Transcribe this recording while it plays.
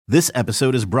This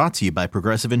episode is brought to you by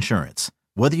Progressive Insurance.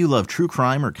 Whether you love true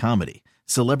crime or comedy,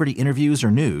 celebrity interviews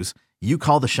or news, you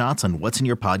call the shots on what's in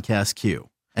your podcast queue.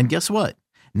 And guess what?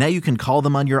 Now you can call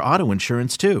them on your auto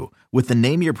insurance too with the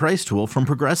Name Your Price tool from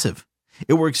Progressive.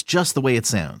 It works just the way it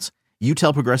sounds. You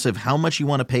tell Progressive how much you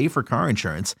want to pay for car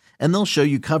insurance, and they'll show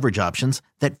you coverage options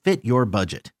that fit your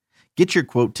budget. Get your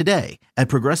quote today at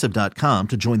Progressive.com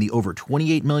to join the over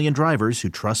 28 million drivers who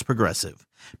trust Progressive.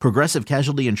 Progressive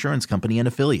Casualty Insurance Company and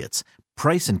Affiliates.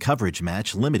 Price and coverage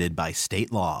match limited by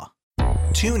state law.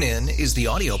 TuneIn is the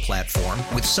audio platform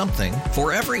with something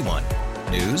for everyone.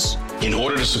 News. In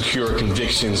order to secure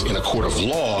convictions in a court of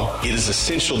law, it is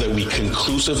essential that we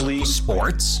conclusively.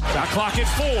 Sports. Shot clock at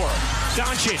 4.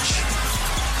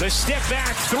 Doncic. The step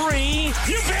back 3.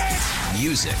 You bet.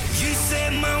 Music. You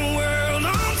set my world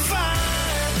on fire.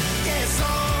 Yes,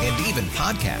 and even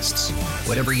podcasts.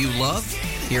 Whatever you love,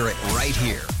 hear it right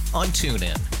here on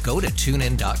TuneIn. Go to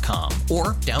TuneIn.com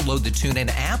or download the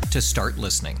TuneIn app to start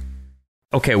listening.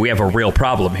 Okay, we have a real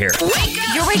problem here.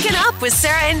 You're waking up with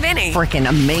Sarah and Vinnie. Freaking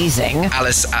amazing.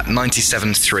 Alice at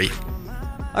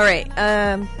 97.3. All right,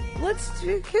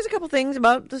 here's a couple things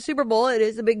about the Super Bowl. It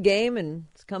is a big game, and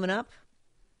it's coming up.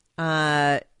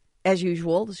 As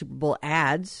usual, the Super Bowl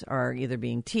ads are either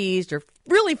being teased or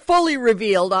really fully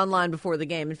revealed online before the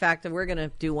game. In fact, we're going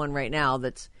to do one right now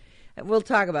we'll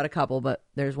talk about a couple, but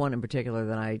there's one in particular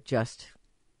that I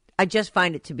just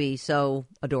find it to be so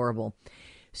adorable.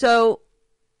 So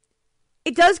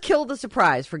it does kill the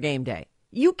surprise for game day.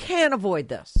 You can avoid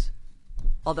this.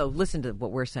 Although, listen to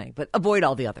what we're saying, but avoid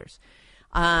all the others.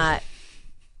 And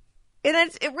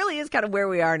it really is kind of where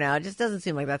we are now. It just doesn't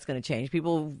seem like that's going to change.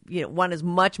 People want as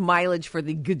much mileage for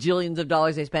the gajillions of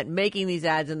dollars they spent making these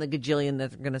ads and the gajillion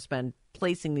that they're going to spend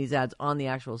placing these ads on the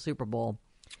actual Super Bowl.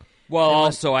 Well,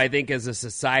 also, I think as a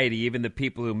society, even the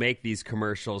people who make these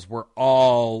commercials, we're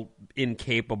all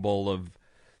incapable of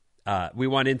we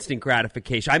want instant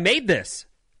gratification. I made this.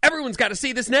 Everyone's got to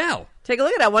see this now. Take a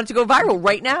look at that. I want it to go viral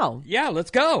right now. Yeah, let's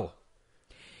go.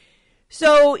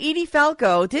 So, Edie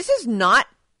Falco, this is not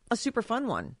a super fun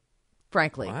one,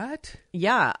 frankly. What?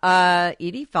 Yeah.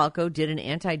 Edie Falco did an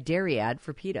anti-dairy ad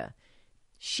for PETA.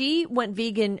 She went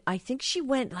vegan, I think she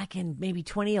went like in maybe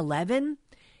 2011,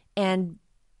 and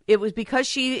it was because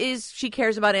she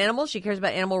cares about animals, she cares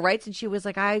about animal rights, and she was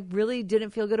like, I really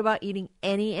didn't feel good about eating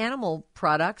any animal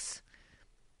products,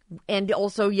 and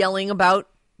also yelling about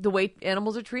the way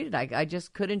animals are treated. I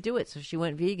just couldn't do it, so she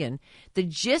went vegan. The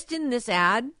gist in this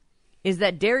ad is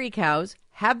that dairy cows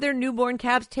have their newborn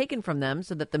calves taken from them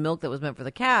so that the milk that was meant for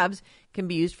the calves can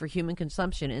be used for human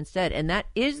consumption instead. And that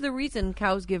is the reason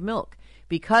cows give milk,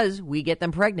 because we get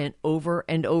them pregnant over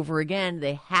and over again.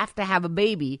 They have to have a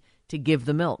baby to give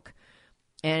the milk.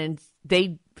 And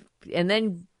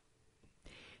then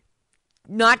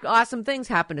not awesome things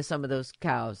happen to some of those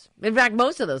cows. In fact,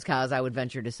 most of those cows, I would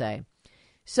venture to say.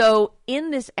 So in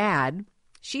this ad,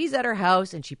 she's at her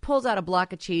house and she pulls out a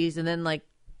block of cheese, and then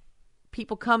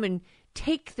people come and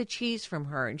take the cheese from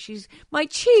her, and she's, my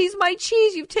cheese,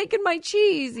 you've taken my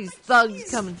cheese. These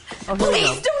thugs coming. Oh,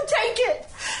 please don't take it.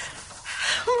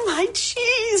 My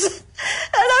cheese.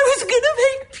 And I was going to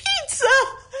make pizza.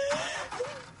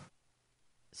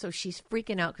 So she's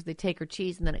freaking out because they take her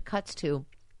cheese, and then it cuts to,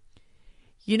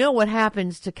 what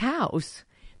happens to cows?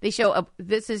 They show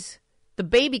the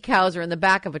baby cows are in the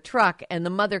back of a truck, and the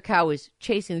mother cow is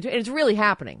chasing and it's really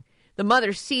happening. The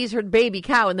mother sees her baby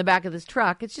cow in the back of this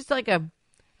truck. It's just like a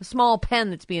small pen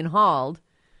that's being hauled.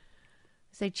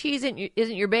 Say, cheese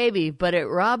isn't your baby, but it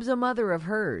robs a mother of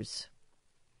hers.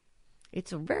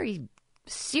 It's a very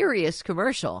serious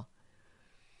commercial.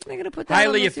 They're going to put that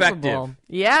highly on the effective. Super Bowl.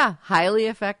 Yeah, highly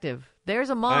effective. There's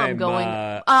a mom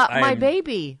my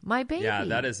baby. Yeah,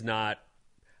 that is not.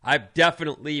 I've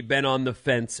definitely been on the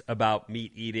fence about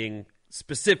meat eating,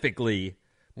 specifically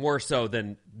more so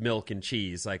than milk and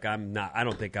cheese. I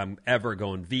don't think I'm ever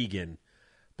going vegan,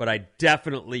 but I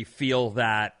definitely feel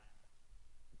that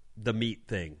the meat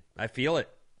thing. I feel it.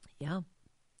 Yeah.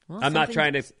 Well, I'm not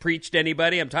trying to preach to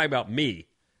anybody. I'm talking about me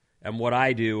and what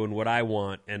I do and what I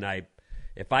want. And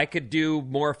if I could do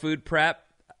more food prep,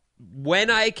 when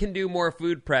I can do more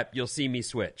food prep, you'll see me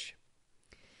switch.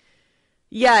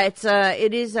 Yeah,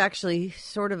 it is actually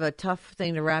sort of a tough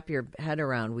thing to wrap your head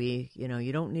around.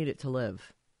 You don't need it to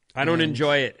live. I don't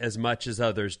enjoy it as much as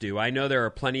others do. I know there are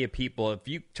plenty of people. If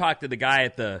you talk to the guy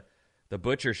at the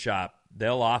butcher shop,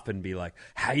 they'll often be like,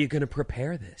 how are you going to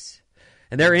prepare this?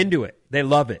 And they're into it. They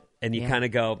love it. And you kind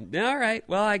of go, all right,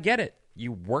 well, I get it.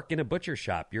 You work in a butcher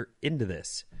shop. You're into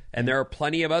this. And there are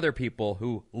plenty of other people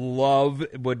who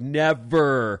would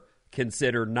never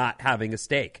consider not having a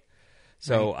steak.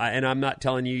 So, and I'm not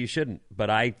telling you shouldn't, but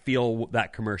I feel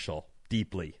that commercial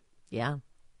deeply. Yeah.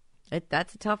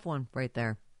 That's a tough one right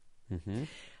there.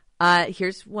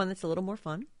 Here's one that's a little more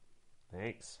fun.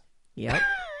 Thanks. Yep.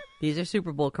 These are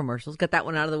Super Bowl commercials. Got that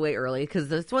one out of the way early because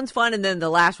this one's fun, and then the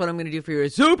last one I'm going to do for you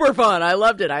is super fun. I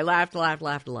loved it. I laughed.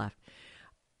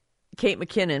 Kate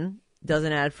McKinnon does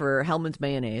an ad for Hellmann's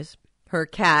mayonnaise. Her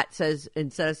cat says,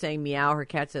 instead of saying meow, her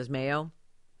cat says mayo.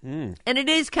 And it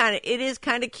is kind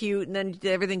of cute. And then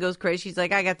everything goes crazy. She's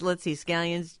like, let's see,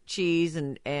 scallions, cheese,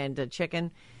 and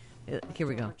chicken. Here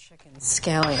we go. Chicken,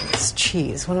 scallions,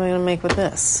 cheese. What am I going to make with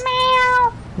this?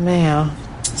 Mayo.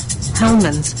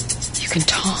 Hellmann's, you can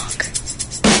talk.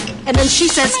 And then she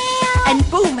says, and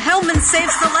boom, Hellman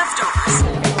saves the leftovers.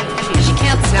 She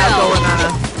can't spell.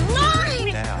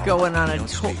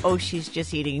 She's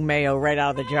just eating mayo right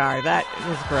out of the jar. That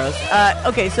was gross.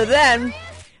 Okay, so then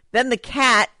the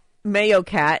cat, Mayo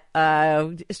Cat,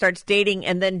 starts dating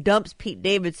and then dumps Pete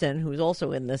Davidson, who's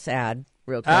also in this ad,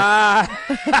 real quick.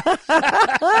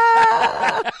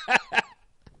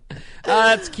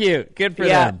 That's cute. Good for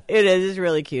them. It is. It's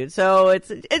really cute. So it's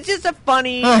just a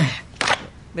funny.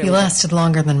 You lasted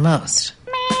longer than most.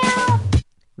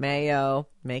 Mayo,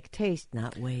 make taste,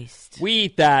 not waste. We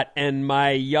eat that, and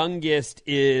my youngest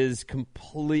is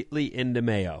completely into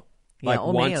mayo.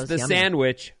 Wants the yummy.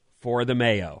 sandwich for the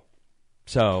mayo.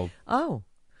 So,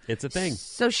 it's a thing.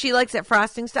 So she likes that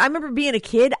frosting stuff. I remember being a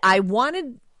kid, I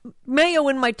wanted mayo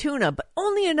in my tuna, but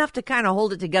only enough to kind of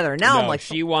hold it together. Now I'm like,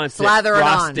 she wants slather it it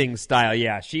on. frosting style.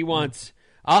 Yeah, she wants,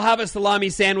 I'll have a salami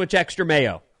sandwich, extra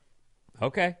mayo.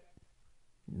 Okay.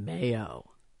 Mayo.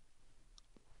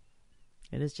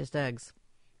 It is just eggs.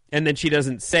 And then she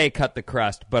doesn't say cut the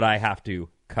crust, but I have to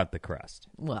cut the crust.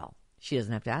 Well, she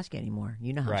doesn't have to ask you anymore.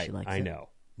 You know how she likes it. I know.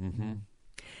 Mm-hmm.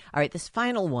 All right, this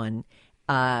final one,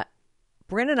 Bryn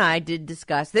and I did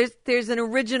discuss. There's an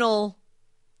original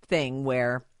thing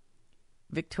where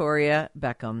Victoria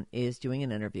Beckham is doing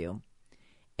an interview,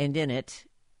 and in it,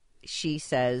 she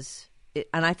says,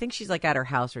 and I think she's like at her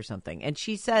house or something, and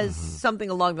she says something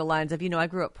along the lines of, I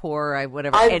grew up poor,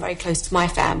 whatever. I'm very close to my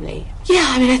family. Yeah,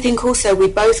 I think also we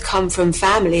both come from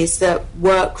families that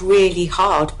work really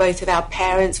hard. Both of our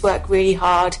parents work really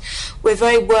hard. We're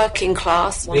very working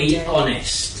class. Be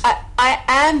honest. I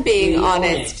am being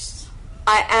honest.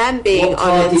 I am being honest.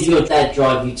 What car did your dad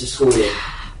drive you to school in?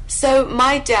 So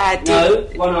my dad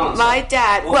did... No, one answer. My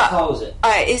dad... What car was it?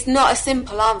 It's not a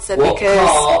simple answer what because...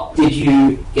 What car did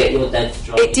you get your dad to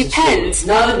drive It depends.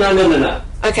 No.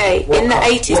 Okay, in the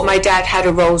 80s my dad had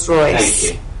a Rolls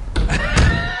Royce. Thank you.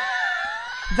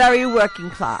 Very working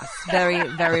class. Very,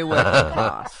 very working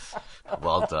class.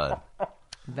 Well done.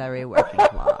 Very working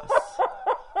class.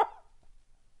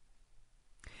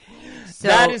 So,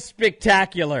 that is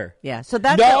spectacular. Yeah. So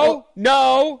that's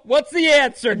no. What's the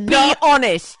answer? Be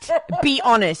honest. Be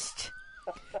honest.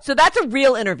 So that's a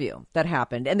real interview that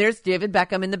happened, and there's David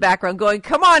Beckham in the background going,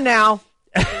 "Come on now,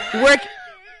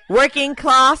 working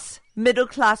class, middle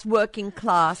class, working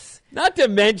class." Not to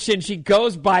mention, she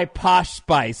goes by Posh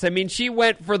Spice. She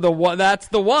went for the one. That's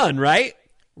the one, right?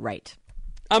 Right.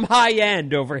 I'm high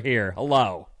end over here.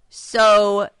 Hello.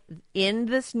 So in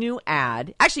this new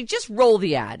ad, actually, just roll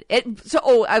the ad.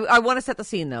 I want to set the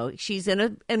scene though. She's in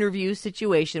an interview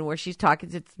situation where she's talking.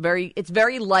 It's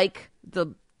very like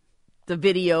the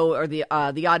video or the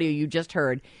audio you just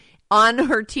heard. On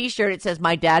her T-shirt, it says,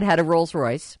 "My dad had a Rolls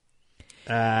Royce,"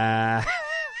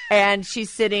 and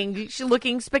she's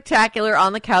looking spectacular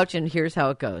on the couch. And here's how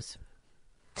it goes.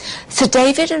 So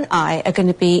David and I are going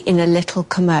to be in a little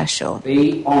commercial.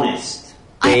 Be honest.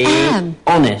 I am.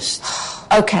 Honest.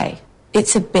 Okay,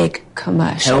 it's a big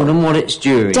commercial. Tell them what it's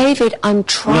during. David, I'm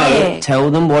trying. No, tell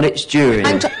them what it's during.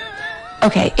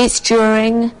 Okay, it's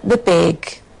during the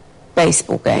big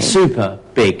baseball game. The super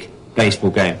big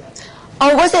baseball game.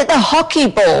 Oh, was it the hockey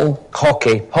ball?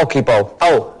 Hockey ball.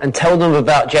 Oh, and tell them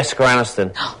about Jessica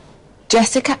Aniston.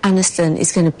 Jessica Aniston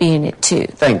is going to be in it too.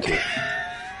 Thank you.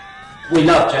 We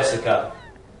love Jessica.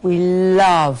 We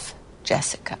love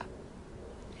Jessica.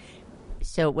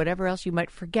 So whatever else you might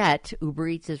forget, Uber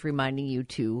Eats is reminding you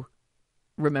to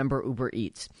remember Uber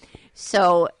Eats.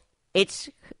 So it's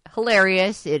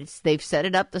hilarious. They've set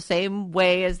it up the same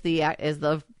way as the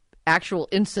actual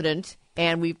incident,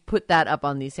 and we've put that up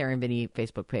on the Sarah and Vinnie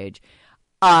Facebook page.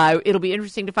 It'll be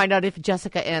interesting to find out if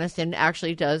Jessica Aniston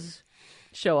actually does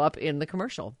show up in the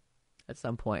commercial at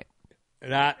some point.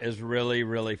 That is really,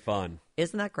 really fun.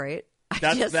 Isn't that great?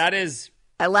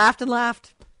 I laughed and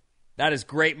laughed. That is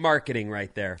great marketing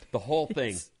right there. The whole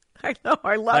thing. I know.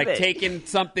 I love it. Like taking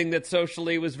something that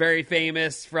socially was very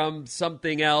famous from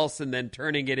something else and then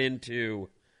turning it into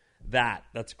that.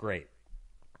 That's great.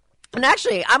 And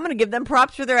actually, I'm going to give them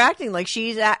props for their acting. Like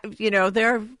she's, they're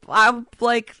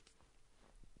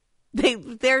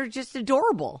just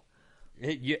adorable.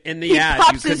 In the he ad,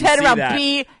 pops you his couldn't head see around.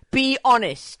 that. Be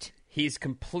honest. He's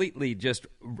completely just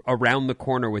around the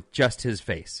corner with just his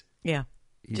face. Yeah,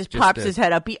 He's just pops his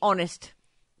head up. Be honest.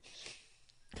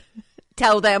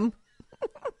 Tell them.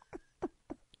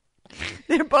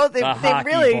 They're both. They hockey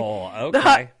really. Bowl.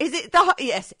 Okay. Is it the?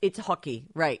 Yes, it's hockey.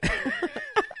 Right.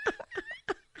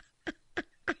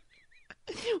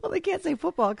 Well, they can't say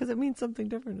football because it means something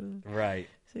different. Right.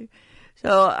 See?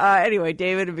 So anyway,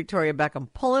 David and Victoria Beckham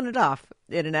pulling it off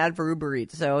in an ad for Uber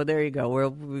Eats. So there you go.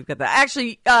 We've got that.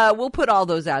 Actually, we'll put all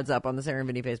those ads up on the Sarah and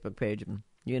Vinnie Facebook page, and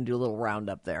you can do a little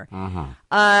roundup there.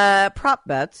 Prop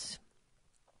bets.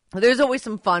 There's always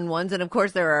some fun ones, and of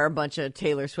course there are a bunch of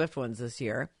Taylor Swift ones this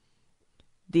year.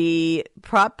 The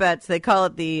prop bets, they call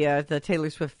it the Taylor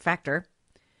Swift factor.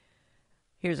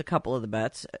 Here's a couple of the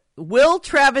bets. Will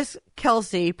Travis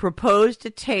Kelce propose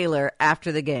to Taylor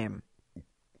after the game?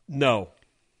 No.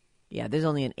 Yeah, there's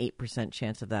only an 8%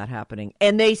 chance of that happening.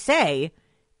 And they say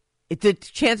the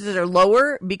chances are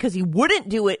lower because he wouldn't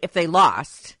do it if they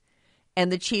lost.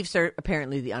 And the Chiefs are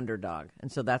apparently the underdog.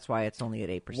 And so that's why it's only at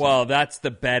 8%. Well, that's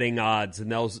the betting odds,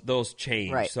 and those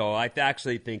change. Right. So I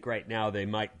actually think right now they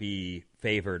might be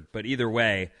favored. But either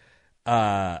way,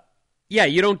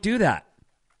 you don't do that.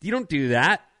 You don't do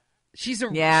that. She is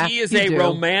a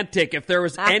romantic. If there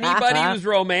was anybody who's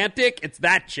romantic, it's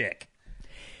that chick.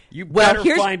 You better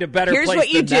find a better place than that.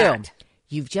 Here's what you do.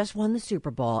 You've just won the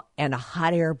Super Bowl, and a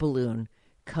hot air balloon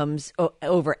comes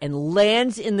over and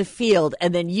lands in the field,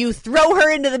 and then you throw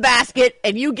her into the basket,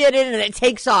 and you get in, and it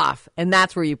takes off. And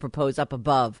that's where you propose up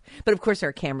above. But, of course, there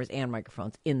are cameras and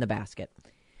microphones in the basket.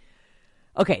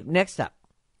 Okay, next up.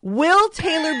 Will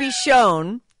Taylor be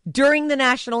shown during the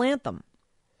national anthem?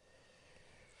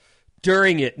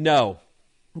 During it, no.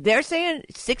 They're saying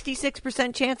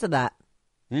 66% chance of that.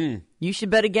 You should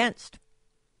bet against.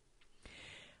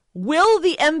 Will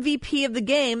the MVP of the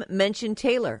game mention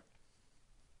Taylor?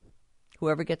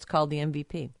 Whoever gets called the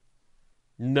MVP.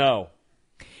 No.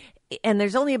 And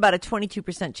there's only about a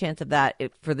 22% chance of that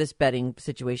for this betting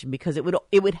situation because it would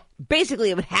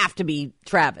have to be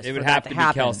Travis. It would have to be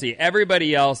Kelce.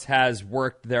 Everybody else has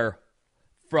worked their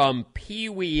from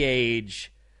peewee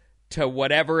age to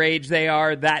whatever age they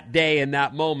are that day and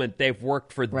that moment. They've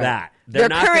worked for that. Their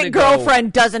current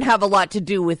girlfriend doesn't have a lot to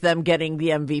do with them getting the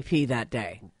MVP that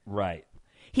day. Right.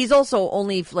 He's also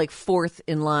only like fourth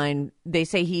in line. They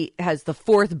say he has the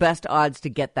fourth best odds to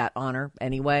get that honor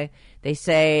anyway. They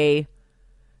say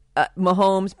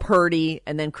Mahomes, Purdy,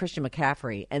 and then Christian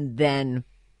McCaffrey, and then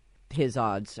his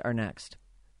odds are next.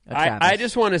 I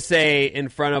just want to say in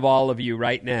front of all of you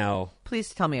right now.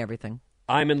 Please tell me everything.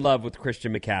 I'm in love with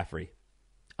Christian McCaffrey.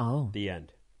 Oh. The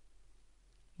end.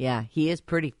 Yeah, he is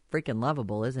pretty freaking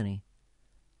lovable, isn't he?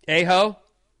 Aho?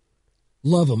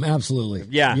 Love him, absolutely.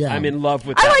 Yeah, I'm in love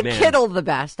with that man. I like Kittle the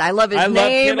best. I love his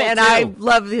name, and I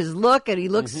love his look, and he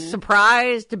looks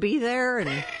surprised to be there,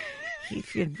 and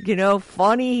he's,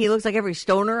 funny. He looks like every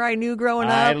stoner I knew growing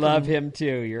up. I love him, too.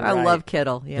 You're right. I love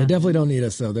Kittle, yeah. They definitely don't need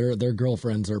us, though. Their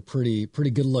girlfriends are pretty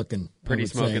good looking. Pretty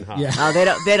smoking hot. Yeah.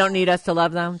 Oh, they don't need us to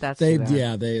love them? That's they're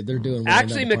doing well.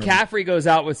 Actually, McCaffrey goes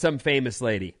out with some famous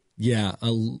lady. Yeah.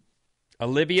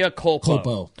 Olivia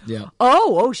Culpo. Yeah.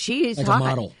 Oh, she's like hot. A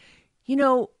model.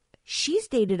 She's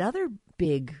dated other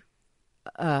big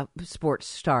sports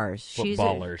stars.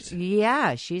 Footballers.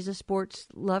 She's a sports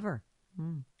lover.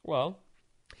 Well.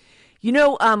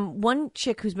 One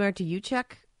chick who's married to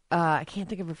Uchek, I can't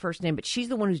think of her first name, but she's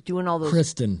the one who's doing all those.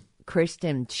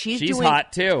 Kristen. She's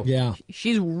hot, too. Yeah.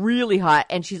 She's really hot,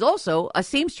 and she's also a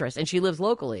seamstress, and she lives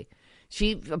locally.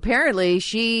 She's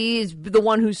the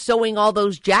one who's sewing all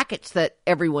those jackets that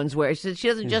everyone's wearing. She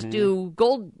doesn't just do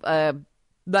gold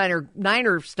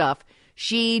Niner stuff.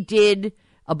 She did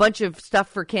a bunch of stuff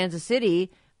for Kansas City,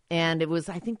 and it was,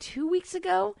 I think, 2 weeks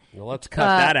ago. Well, let's cut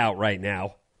that out right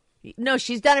now. No,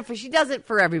 she does it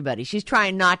for everybody. She's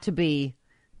trying not to be,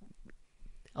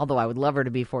 although I would love her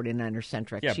to be 49er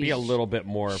centric. Yeah, be a little bit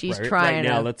more. She's right trying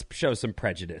now. Let's show some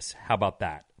prejudice. How about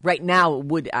that? Right now, it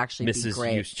would actually Mrs. be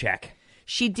great. Juszczyk.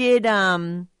 She did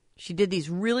these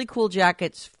really cool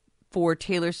jackets for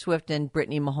Taylor Swift and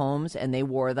Brittany Mahomes, and they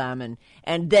wore them,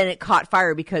 and then it caught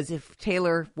fire because if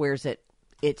Taylor wears it,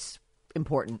 it's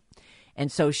important,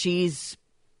 and so she's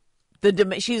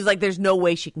like, there's no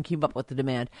way she can keep up with the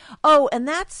demand. Oh, and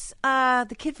that's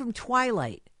the kid from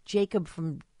Twilight, Jacob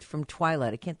from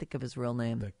Twilight. I can't think of his real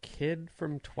name. The kid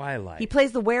from Twilight. He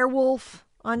plays the werewolf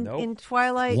in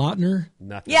Twilight? Lautner?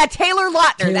 Nothing. Yeah, Taylor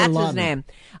Lautner. Taylor That's Lautner. his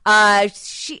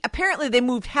name. Apparently they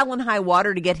moved Hell and High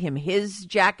Water to get him his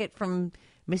jacket from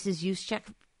Mrs.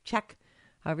 Yuschek,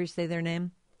 however you say their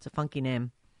name. It's a funky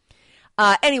name.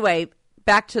 Anyway,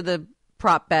 back to the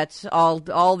prop bets,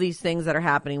 all these things that are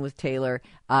happening with Taylor.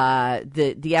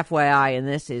 The FYI in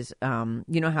this is,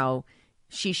 you know how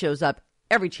she shows up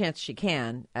every chance she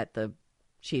can at the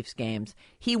Chiefs games.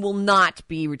 He will not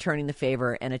be returning the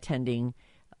favor and attending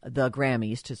the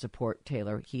Grammys to support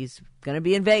Taylor. He's going to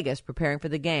be in Vegas preparing for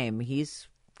the game. He's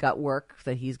got work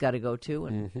that he's got to go to,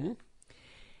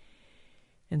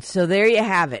 and so there you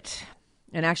have it.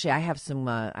 And actually, I have some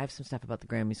stuff about the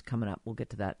Grammys coming up. We'll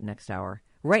get to that next hour.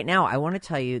 Right now, I want to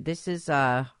tell you this is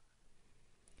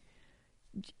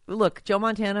look, Joe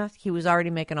Montana. He was already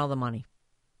making all the money.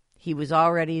 He was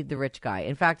already the rich guy.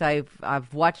 In fact,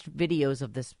 I've watched videos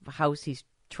of this house he's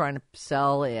trying to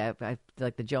sell,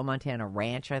 like the Joe Montana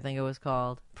Ranch, I think it was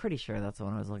called. Pretty sure that's the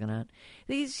one I was looking at.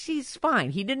 He's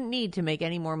fine. He didn't need to make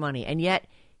any more money, and yet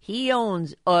he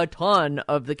owns a ton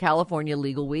of the California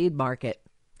legal weed market.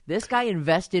 This guy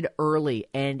invested early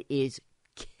and is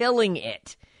killing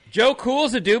it. Joe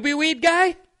Cool's a doobie weed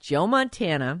guy? Joe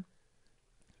Montana,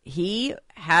 it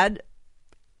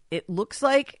looks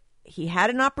like he had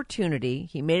an opportunity.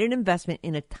 He made an investment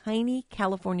in a tiny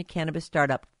California cannabis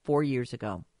startup 4 years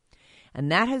ago.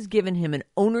 And that has given him an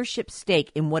ownership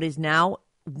stake in what is now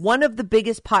one of the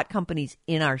biggest pot companies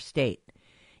in our state.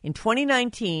 In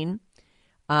 2019,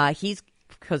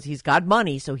 because he's got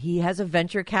money, so he has a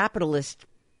venture capital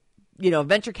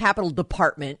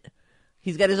department.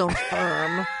 He's got his own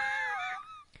firm.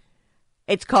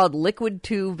 It's called Liquid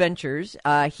 2 Ventures.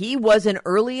 He was an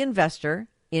early investor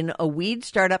in a weed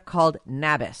startup called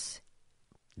Nabis.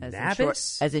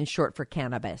 As in short for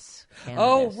cannabis.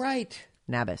 Oh, right.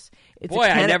 Nabis. Boy,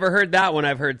 I never heard that one.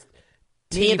 I've heard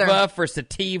Tiva for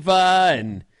sativa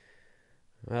and,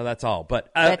 well, that's all. But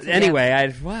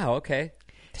anyway, wow, okay.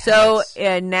 So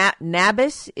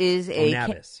Nabis is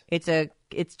Nabis.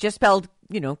 It's just spelled,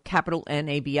 capital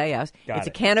Nabis. Got it's it.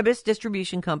 a cannabis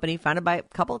distribution company founded by a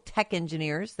couple of tech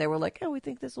engineers. They were like, we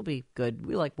think this will be good.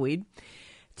 We like weed.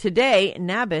 Today,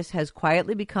 Nabis has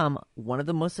quietly become one of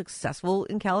the most successful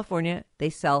in California. They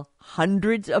sell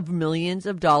hundreds of millions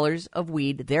of dollars of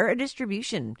weed. They're a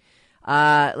distribution.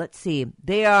 Let's see.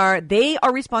 They are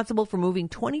responsible for moving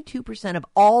 22% of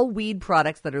all weed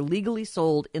products that are legally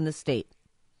sold in the state.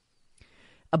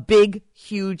 A big,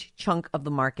 huge chunk of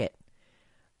the market.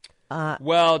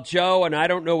 Well, Joe, and I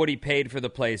don't know what he paid for the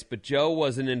place, but Joe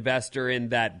was an investor in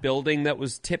that building that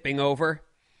was tipping over.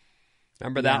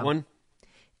 Remember that one?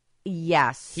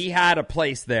 Yes. He had a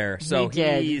place there, so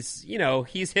he's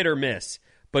hit or miss.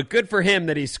 But good for him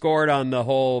that he scored on the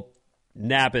whole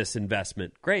Nabis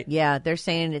investment. Great. Yeah, they're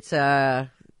saying it's let's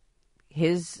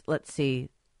see,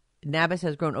 Nabis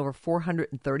has grown over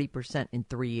 430% in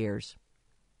 3 years.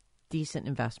 Decent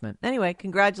investment. Anyway,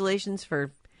 congratulations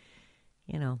for,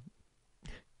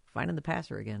 finding the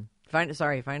passer again.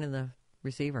 Finding the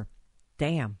receiver.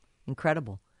 Damn,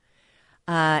 incredible.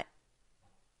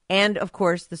 And, of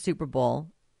course, the Super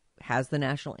Bowl has the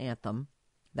national anthem.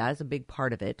 That is a big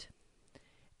part of it.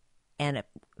 And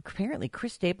apparently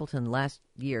Chris Stapleton last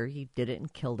year, he did it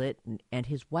and killed it. And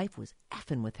his wife was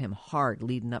effing with him hard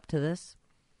leading up to this.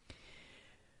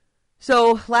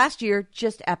 So last year,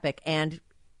 just epic. And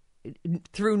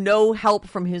through no help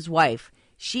from his wife,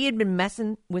 she had been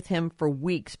messing with him for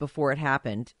weeks before it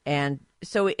happened. And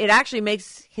so it actually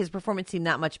makes his performance seem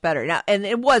that much better. Now, and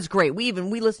it was great. We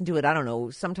listened to it, I don't know,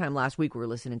 sometime last week we were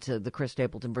listening to the Chris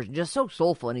Stapleton version. Just so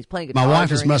soulful, and he's playing guitar. My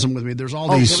wife is messing with me. There's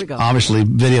all these, obviously,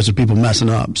 videos of people messing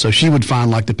up. So she would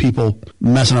find, the people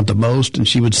messing up the most, and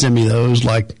she would send me those,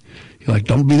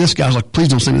 don't be this guy. I was like, please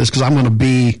don't send me this, because I'm going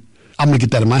to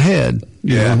get that in my head.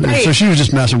 Yeah. Right. So she was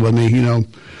just messing with me,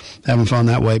 having fun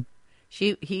that way.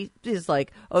 He is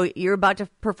like, you're about to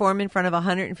perform in front of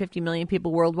 150 million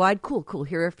people worldwide? Cool.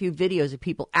 Here are a few videos of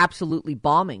people absolutely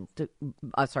balming to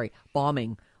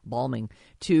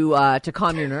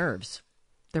calm your nerves.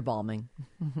 They're balming.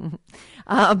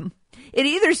 It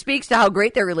either speaks to how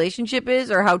great their relationship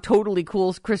is or how totally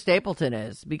cool Chris Stapleton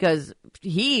is, because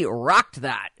he rocked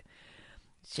that.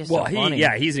 It's just so funny.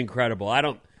 He's incredible. I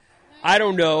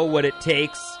don't know what it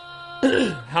takes,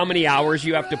 how many hours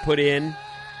you have to put in.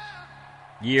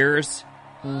 Years,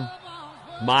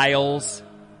 miles,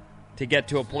 to get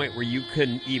to a point where you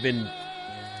couldn't even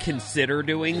consider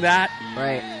doing that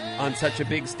on such a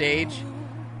big stage.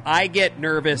 I get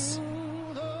nervous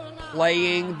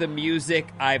playing the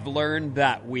music I've learned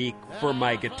that week for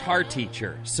my guitar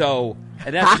teacher.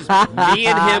 And that's just me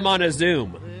and him on a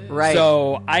Zoom. Right.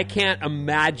 So I can't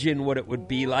imagine what it would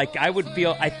be like.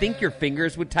 I think your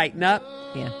fingers would tighten up.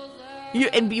 Yeah.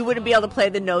 You wouldn't be able to play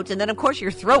the notes, and then, of course,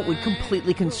 your throat would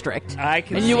completely constrict.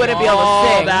 And you wouldn't be able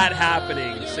to sing. That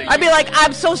happening. So I'd be like,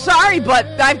 I'm so sorry, but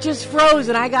I've just froze,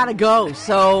 and I got to go.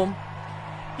 So,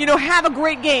 have a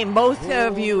great game, both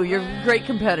of you. You're great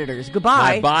competitors.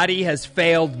 Goodbye. My body has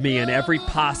failed me in every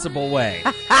possible way.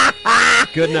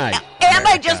 Good night, And America.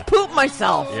 I just pooped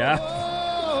myself. Yeah.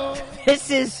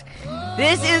 This is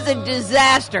a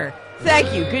disaster.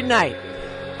 Thank you. Good night.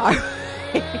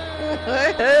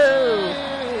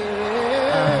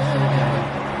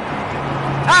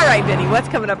 All right, Vinny, what's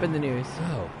coming up in the news?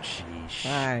 Oh,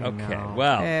 sheesh. Okay,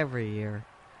 well. Every year.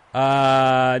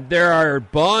 There are a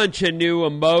bunch of new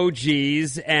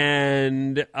emojis,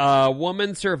 and a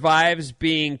woman survives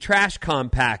being trash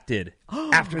compacted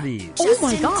after these. Oh,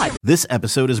 my God. This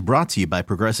episode is brought to you by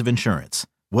Progressive Insurance.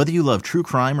 Whether you love true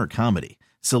crime or comedy,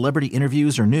 celebrity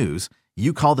interviews or news,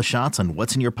 you call the shots on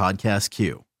what's in your podcast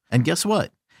queue. And guess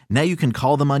what? Now you can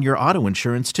call them on your auto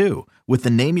insurance, too, with the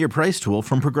Name Your Price tool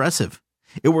from Progressive.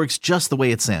 It works just the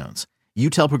way it sounds. You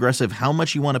tell Progressive how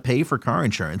much you want to pay for car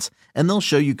insurance, and they'll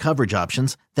show you coverage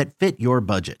options that fit your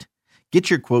budget. Get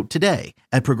your quote today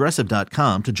at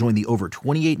Progressive.com to join the over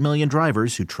 28 million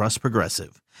drivers who trust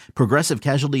Progressive. Progressive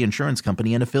Casualty Insurance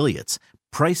Company and Affiliates.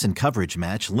 Price and coverage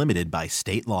match limited by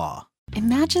state law.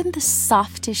 Imagine the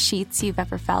softest sheets you've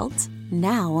ever felt.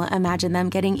 Now imagine them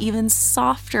getting even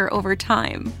softer over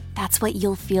time. That's what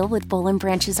you'll feel with Boll &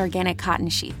 Branch's organic cotton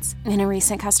sheets. In a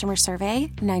recent customer survey,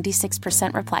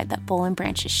 96% replied that Boll &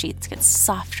 Branch's sheets get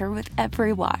softer with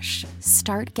every wash.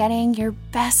 Start getting your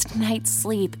best night's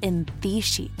sleep in these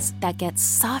sheets that get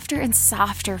softer and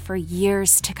softer for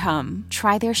years to come.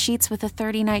 Try their sheets with a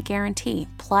 30-night guarantee,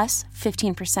 plus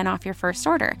 15% off your first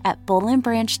order at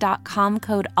bollandbranch.com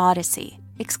code Odyssey.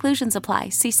 Exclusions apply.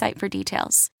 See site for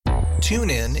details.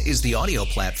 TuneIn is the audio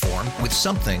platform with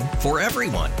something for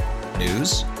everyone.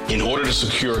 News. In order to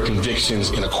secure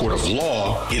convictions in a court of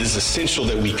law, it is essential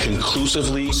that we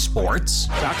conclusively. Sports.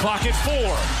 Shot clock at 4.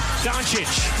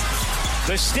 Doncic.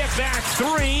 The step back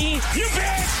 3. You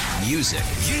bet. Music.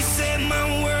 You set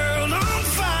my world on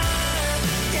fire.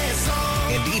 Yes,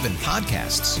 and even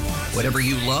podcasts. Whatever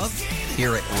you love,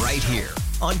 hear it right here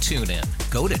on TuneIn.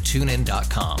 Go to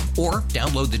TuneIn.com or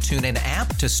download the TuneIn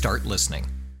app to start listening.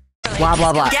 Blah,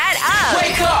 blah, blah. Get up.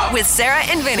 Wake up. With Sarah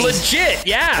and Vinnie. Legit,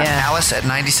 yeah. Alice at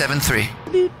 97.3.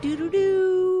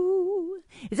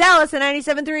 It's Alice at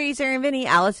 97.3, Sarah and Vinnie,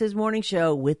 Alice's morning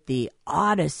show with the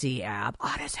Odyssey app.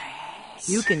 Odyssey.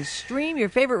 You can stream your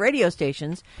favorite radio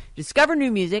stations, discover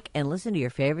new music, and listen to your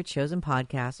favorite shows and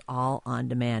podcasts all on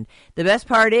demand. The best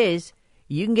part is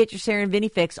you can get your Sarah and Vinnie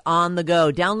fix on the go.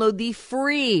 Download the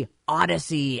free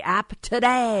Odyssey app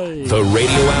today. The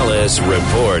Radio Alice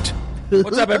Report.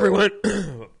 What's up, everyone?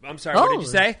 I'm sorry, what did you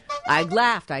say? I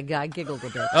laughed. I giggled a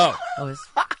bit. Oh. I was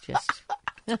just...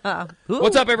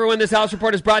 What's up, everyone? This Alice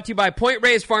Report is brought to you by Point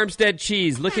Reyes Farmstead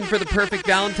Cheese. Looking for the perfect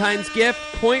Valentine's gift?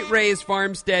 Point Reyes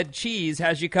Farmstead Cheese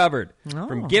has you covered. Oh.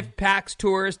 From gift packs,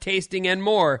 tours, tasting, and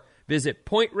more, visit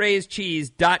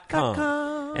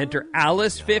pointreyscheese.com. Enter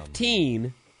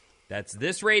Alice15. That's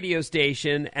this radio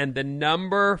station, and the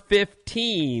number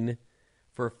 15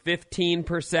 for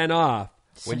 15% off.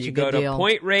 When you go to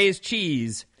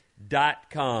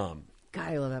pointreyscheese.com. God,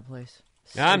 I love that place.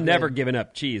 So I'm good. never giving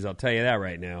up cheese, I'll tell you that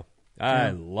right now.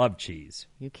 I love cheese.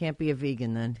 You can't be a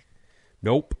vegan then.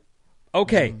 Nope.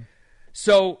 Okay,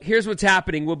 so here's what's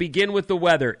happening. We'll begin with the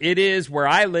weather. It is, where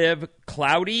I live,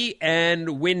 cloudy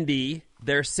and windy.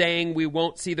 They're saying we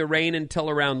won't see the rain until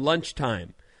around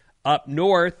lunchtime. Up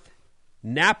north,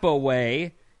 Napa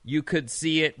way, you could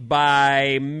see it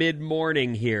by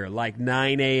mid-morning here, like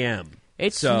 9 a.m.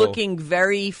 It's looking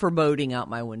very foreboding out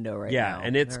my window right now. Yeah,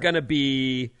 and it's going to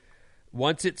be,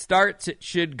 once it starts, it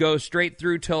should go straight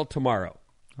through till tomorrow.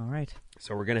 All right.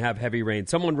 So we're going to have heavy rain.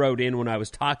 Someone wrote in when I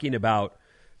was talking about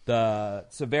the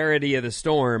severity of the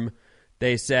storm,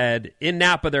 they said in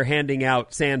Napa they're handing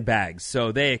out sandbags,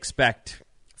 so they expect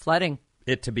flooding.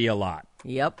 It to be a lot.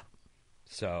 Yep.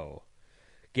 So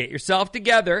get yourself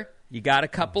together. You got a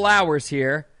couple hours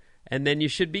here, and then you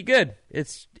should be good.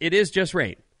 It is just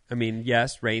rain. I mean,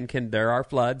 yes, rain there are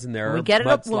floods and there are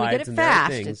mudslides when we get it and fast,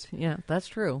 there are things. Yeah, that's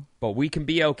true. But we can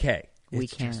be okay. We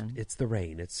can. It's the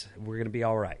rain. We're going to be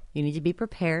all right. You need to be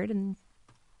prepared and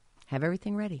have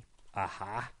everything ready.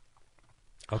 Aha.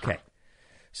 Okay.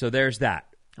 So there's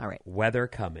that. All right. Weather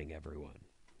coming, everyone.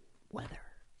 Weather.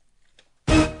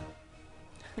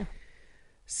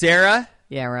 Sarah?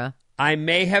 Yara. I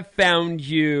may have found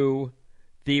you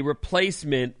the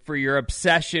replacement for your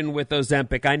obsession with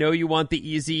Ozempic. I know you want the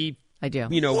easy I do.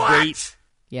 Weight.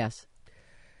 Yes.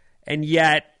 And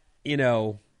yet,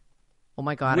 oh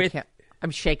my God, I can't.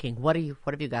 I'm shaking. What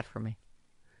have you got for me?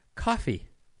 Coffee.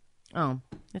 Oh,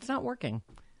 it's not working.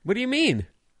 What do you mean?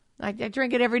 I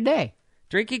drink it every day.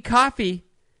 Drinking coffee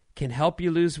can help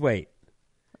you lose weight.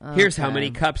 Okay. Here's how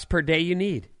many cups per day you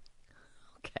need.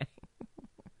 Okay.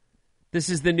 This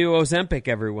is the new Ozempic,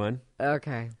 everyone.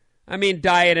 Okay. I mean,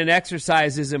 diet and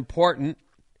exercise is important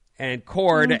and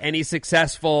core to any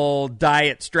successful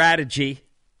diet strategy.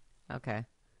 Okay.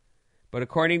 But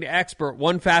according to expert,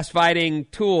 one fast-fighting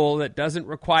tool that doesn't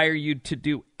require you to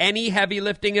do any heavy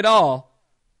lifting at all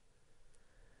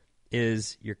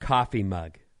is your coffee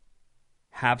mug.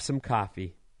 Have some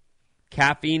coffee.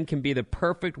 Caffeine can be the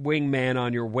perfect wingman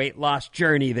on your weight loss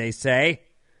journey, they say,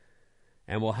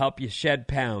 and will help you shed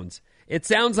pounds. It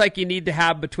sounds like you need to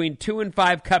have between 2 and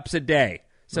 5 cups a day.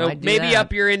 So maybe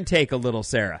up your intake a little,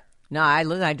 Sarah. No,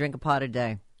 I drink a pot a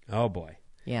day. Oh, boy.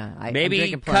 Yeah,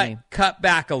 maybe cut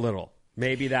back a little.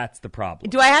 Maybe that's the problem.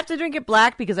 Do I have to drink it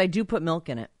black? Because I do put milk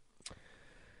in it.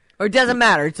 Or it doesn't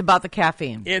matter. It's about the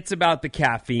caffeine. It's about the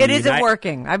caffeine. It isn't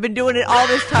working. I've been doing it all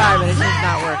this time, and it's just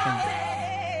not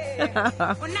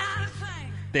working.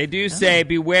 They do say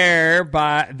beware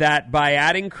that by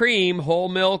adding cream, whole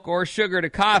milk, or sugar to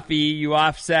coffee, you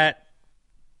offset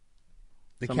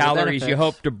the calories you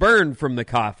hope to burn from the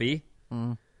coffee.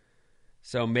 Mm.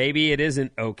 So maybe it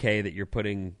isn't okay that you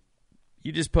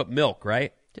just put milk,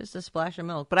 right? Just a splash of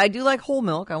milk. But I do like whole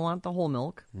milk. I want the whole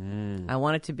milk. I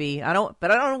want it to be, I don't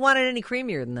want it any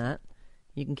creamier than that.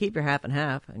 You can keep your half and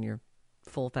half and your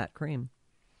full fat cream.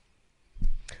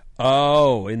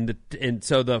 Oh, and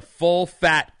so the full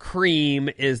fat cream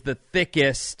is the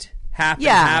thickest, half and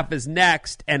half is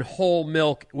next, and whole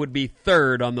milk would be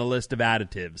third on the list of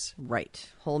additives. Right.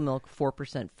 Whole milk,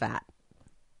 4% fat.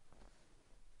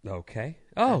 Okay.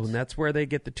 Oh, and that's where they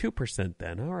get the 2%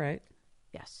 then. All right.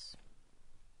 Yes.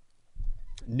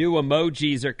 New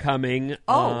emojis are coming.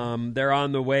 Oh. They're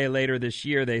on the way later this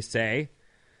year, they say.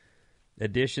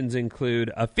 Additions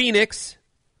include a phoenix.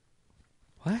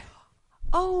 What?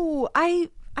 Oh, I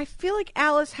feel like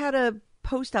Alice had a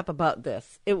post up about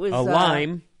this. It was a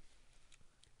lime,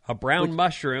 a brown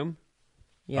mushroom,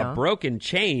 a broken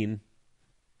chain.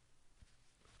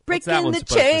 Breaking the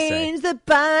chains that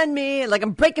bind me, like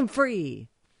I'm breaking free.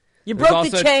 You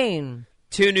broke the chain.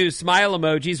 2 new smile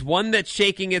emojis, one that's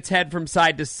shaking its head from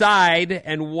side to side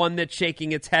and one that's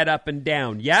shaking its head up and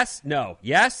down. Yes, no.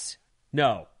 Yes,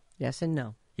 no. Yes and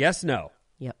no. Yes, no.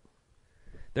 Yep.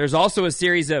 There's also a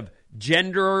series of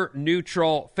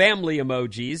gender-neutral family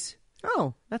emojis.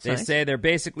 Oh, that's nice. They say they're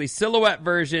basically silhouette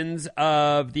versions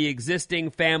of the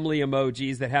existing family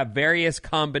emojis that have various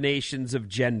combinations of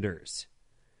genders.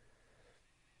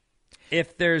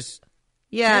 If there's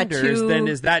genders, then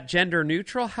is that gender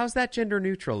neutral? How's that gender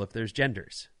neutral if there's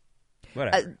genders?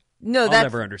 Whatever. No, I'll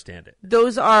never understand it.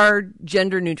 Those are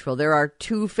gender neutral. There are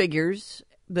 2 figures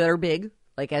that are big,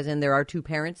 like as in there are 2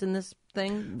 parents in this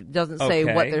thing. It doesn't say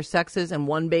what their sex is, and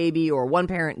 1 baby, or 1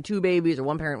 parent and 2 babies, or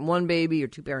 1 parent and 1 baby, or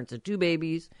 2 parents and 2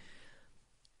 babies.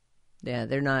 Yeah,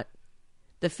 they're not.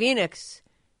 The Phoenix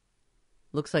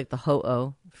looks like the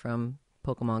Ho-Oh from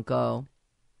Pokemon Go.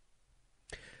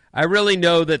 I really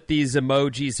know that these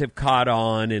emojis have caught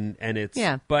on, and it's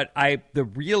but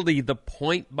the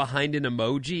point behind an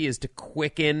emoji is to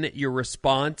quicken your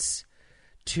response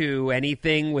to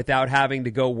anything without having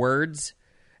to go words.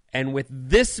 And with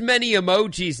this many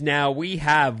emojis now, we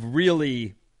have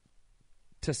really,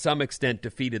 to some extent,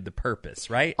 defeated the purpose,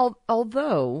 right?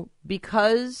 Although,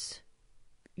 because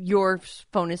your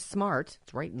phone is smart,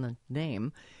 it's right in the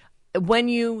name.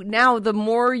 The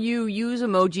more you use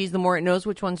emojis, the more it knows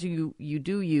which ones you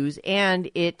do use, and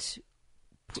if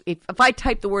I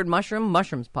type the word mushroom,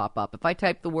 mushrooms pop up. If I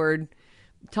type the word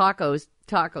tacos,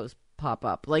 tacos pop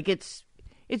up. Like it's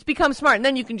become smart, and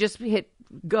then you can just hit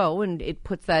go, and it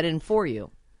puts that in for you.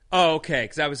 Oh, okay.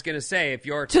 Because I was going to say, if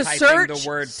you're typing the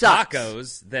word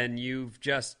tacos, then you've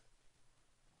just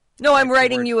no. I'm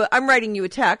writing you a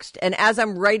text, and as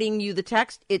I'm writing you the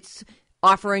text, it's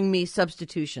offering me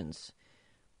substitutions.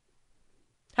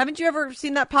 Haven't you ever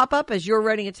seen that pop up as you're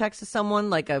writing a text to someone,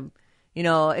 like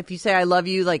if you say I love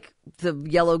you, like the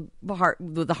yellow heart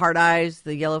with the heart eyes,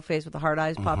 the yellow face with the heart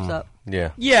eyes pops up?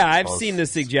 Yeah, I've seen the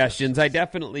suggestions. I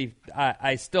definitely,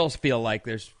 I still feel like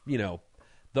there's,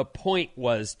 the point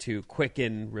was to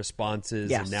quicken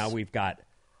responses, and now we've got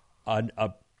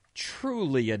a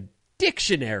truly a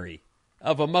dictionary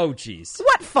of emojis.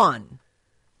 What fun!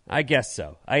 I guess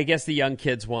so. I guess the young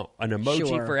kids want an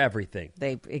emoji for everything.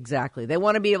 Exactly. They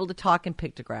want to be able to talk in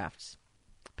pictographs.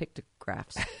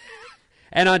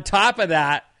 And on top of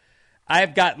that,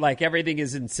 I've got like everything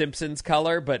is in Simpsons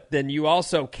color, but then you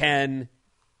also can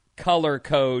color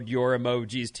code your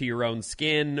emojis to your own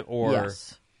skin or...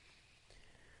 Yes.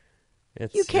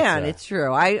 You can. It's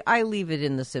true. I leave it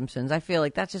in the Simpsons. I feel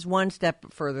like that's just one step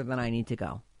further than I need to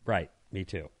go. Right. Me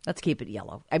too. Let's keep it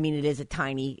yellow. I mean, it is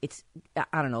it's,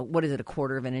 I don't know, what is it,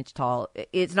 1/4 of an inch tall?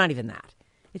 It's not even that.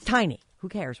 It's tiny. Who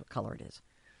cares what color it is?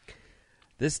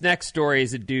 This next story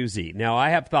is a doozy. Now, I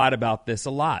have thought about this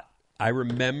a lot. I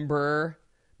remember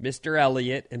Mr.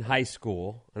 Elliott in high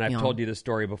school, and I've told you this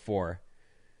story before.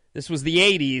 This was the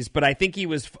 80s, but I think he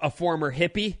was a former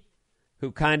hippie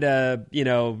who kind of,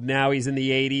 now he's in the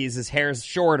 80s. His hair's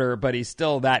shorter, but he's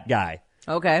still that guy.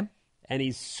 Okay. And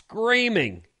he's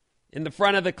screaming in the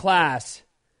front of the class,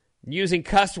 using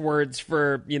cuss words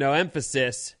for,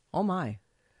 emphasis. Oh, my.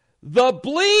 The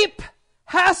bleep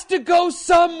has to go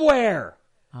somewhere.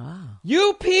 Ah.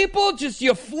 You people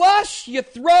you flush, you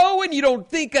throw, and you don't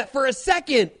think for a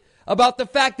second about the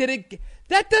fact that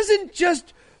that doesn't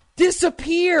just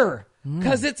disappear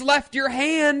because it's left your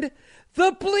hand.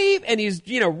 The bleep. And he's,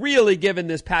 really giving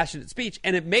this passionate speech,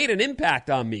 and it made an impact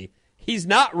on me. He's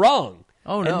not wrong.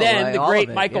 Oh, no. And then the great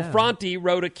Michael Franti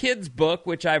wrote a kid's book,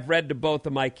 which I've read to both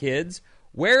of my kids.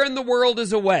 Where in the world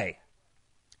is away?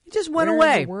 It just went Where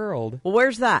away. In the world well,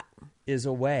 where's that? Is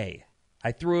away.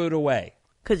 I threw it away.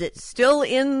 Because it's still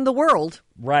in the world.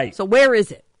 Right. So where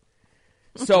is it?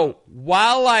 So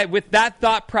while with that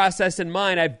thought process in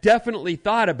mind, I've definitely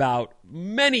thought about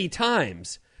many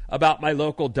times about my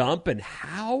local dump and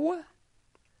how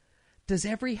does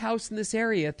every house in this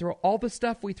area throw all the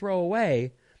stuff we throw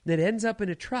away that ends up in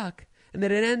a truck and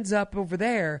that it ends up over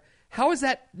there. How is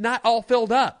that not all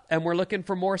filled up? And we're looking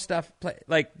for more stuff.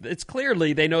 Like, it's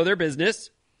clearly they know their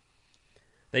business.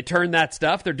 They turn that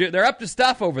stuff. They're up to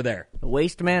stuff over there.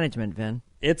 Waste management, Vin.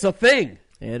 It's a thing.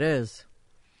 It is.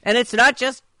 And it's not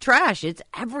just trash. It's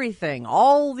everything.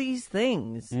 All these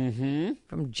things. Mm-hmm.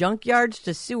 From junkyards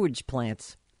to sewage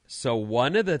plants. So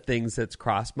one of the things that's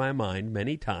crossed my mind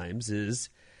many times is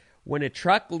when a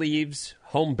truck leaves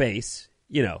home base,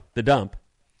 the dump.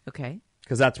 Okay.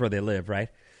 Because that's where they live, right?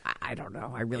 I don't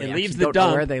know. I really leaves don't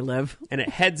know where they live. And it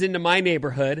heads into my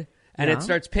neighborhood, and it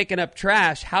starts picking up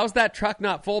trash. How's that truck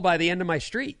not full by the end of my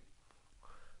street?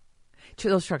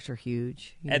 Those trucks are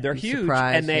huge. And they're huge,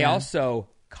 and they also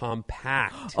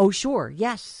compact. Oh, sure.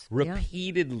 Yes.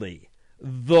 Repeatedly.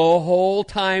 The whole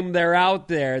time they're out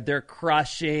there, they're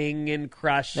crushing and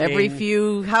crushing. Every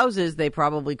few houses, they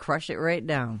probably crush it right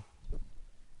down.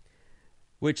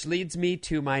 Which leads me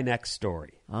to my next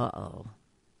story. Uh-oh.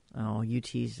 Oh, you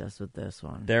teased us with this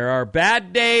one. There are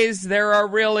bad days, there are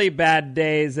really bad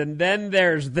days, and then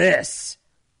there's this.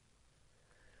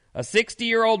 A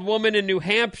 60-year-old woman in New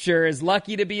Hampshire is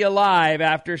lucky to be alive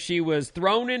after she was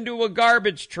thrown into a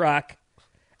garbage truck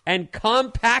and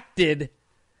compacted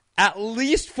at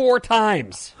least 4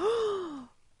 times.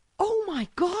 Oh, my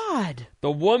God.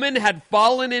 The woman had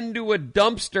fallen into a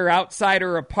dumpster outside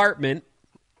her apartment.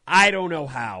 I don't know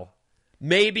how.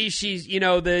 Maybe she's,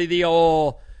 the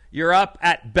old, you're up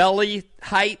at belly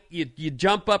height. You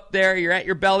jump up there, you're at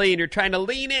your belly, and you're trying to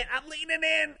lean in. I'm leaning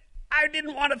in. I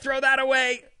didn't want to throw that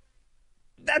away.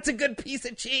 That's a good piece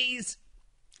of cheese.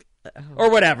 Or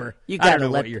whatever. You gotta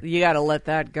let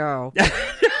that go.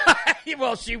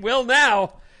 Well, she will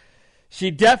now. She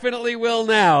definitely will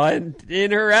now. And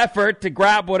in her effort to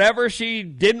grab whatever she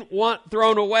didn't want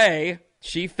thrown away,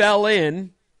 she fell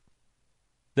in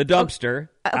the dumpster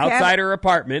outside her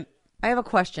apartment. I have a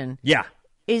question. Yeah.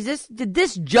 Did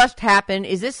this just happen?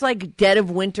 Is this like dead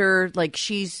of winter? Like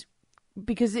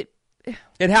because it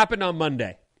happened on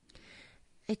Monday.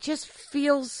 It just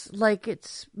feels like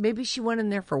maybe she went in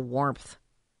there for warmth.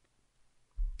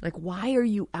 Like, why are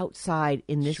you outside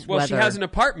in this weather? Well, she has an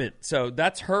apartment, so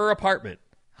that's her apartment.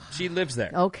 She lives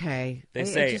there. Okay. They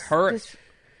say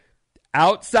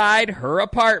outside her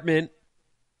apartment.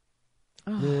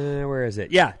 Where is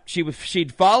it? Yeah,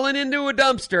 she'd fallen into a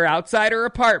dumpster outside her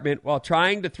apartment while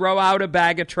trying to throw out a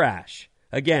bag of trash.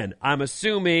 Again, I'm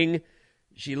assuming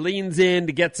she leans in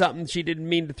to get something she didn't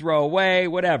mean to throw away,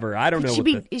 whatever. I don't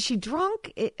know. Is she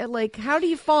drunk? How do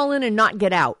you fall in and not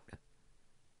get out?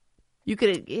 You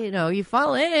could, you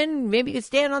fall in, maybe you could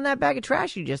stand on that bag of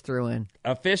trash you just threw in.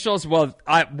 Officials,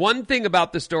 one thing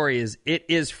about the story is it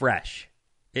is fresh.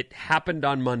 It happened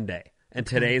on Monday, and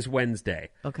today's Wednesday.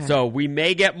 Okay. So we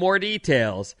may get more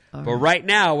details, but right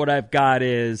now what I've got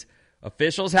is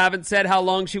officials haven't said how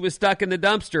long she was stuck in the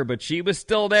dumpster, but she was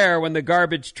still there when the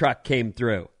garbage truck came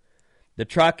through. The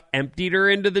truck emptied her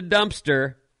into the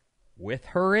dumpster with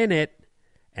her in it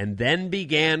and then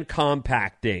began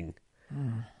compacting.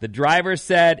 The driver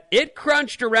said it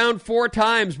crunched around 4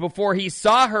 times before he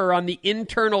saw her on the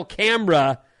internal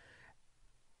camera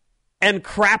and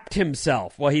crapped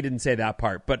himself. Well, he didn't say that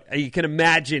part, but you can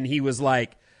imagine he was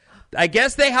like, I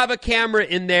guess they have a camera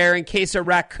in there in case a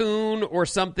raccoon or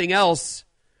something else.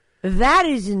 That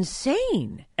is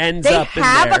insane. Ends up in there.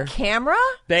 They have a camera?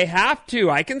 They have to.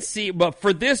 I can see, but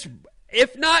for this,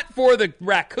 if not for the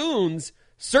raccoons,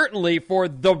 certainly for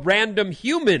the random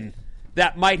human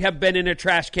that might have been in a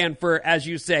trash can for, as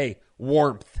you say,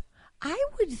 warmth. I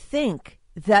would think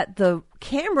that the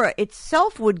camera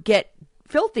itself would get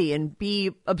filthy and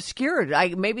be obscured.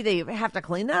 Maybe they have to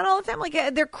clean that all the time. Like,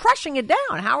 they're crushing it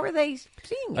down. How are they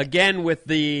seeing it? Again, with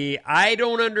the, I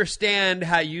don't understand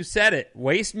how you said it.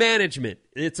 Waste management.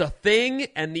 It's a thing,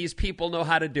 and these people know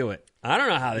how to do it. I don't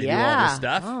know how they do all this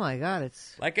stuff. Oh, my God.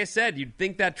 It's like I said, you'd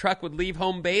think that truck would leave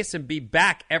home base and be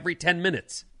back every 10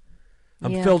 minutes.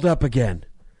 I'm filled up again.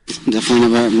 Definitely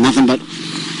never, nothing but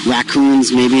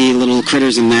raccoons, maybe little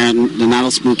critters in there, and that'll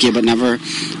spook you, but never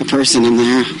a person in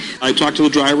there. I talked to the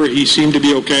driver. He seemed to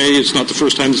be okay. It's not the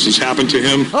first time this has happened to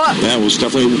him. That was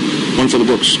definitely one for the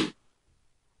books.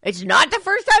 It's not the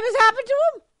first time it's happened to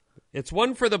him? It's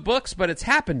one for the books, but it's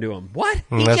happened to him. What?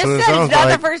 He just said it's not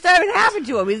the first time it happened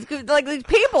to him. He's like, these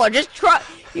people are just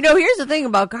here's the thing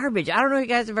about garbage. I don't know if you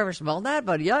guys have ever smelled that,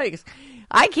 but yikes.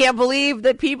 I can't believe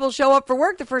that people show up for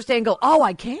work the first day and go, oh,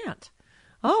 I can't.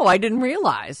 Oh, I didn't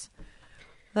realize.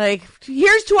 Like,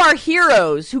 here's to our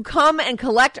heroes who come and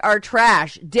collect our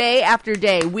trash day after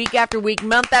day, week after week,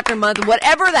 month after month,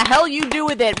 whatever the hell you do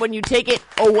with it when you take it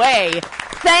away.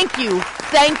 Thank you,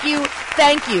 thank you,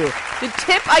 thank you. The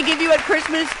tip I give you at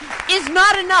Christmas is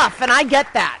not enough, and I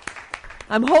get that.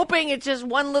 I'm hoping it's just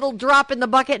one little drop in the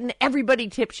bucket and everybody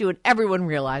tips you and everyone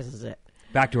realizes it.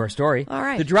 Back to our story. All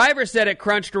right. The driver said it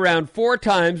crunched around 4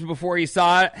 times before he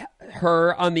saw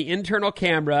her on the internal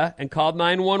camera and called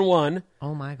 911.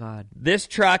 Oh, my God. This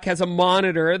truck has a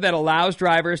monitor that allows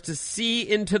drivers to see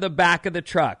into the back of the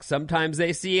truck. Sometimes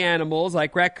they see animals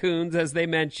like raccoons, as they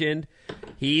mentioned.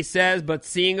 He says, but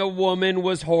seeing a woman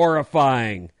was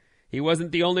horrifying. He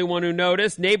wasn't the only one who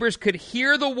noticed. Neighbors could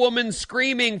hear the woman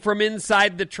screaming from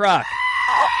inside the truck.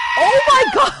 Oh, my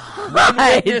God. One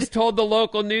witness told the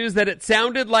local news that it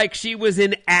sounded like she was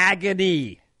in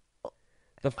agony.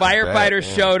 The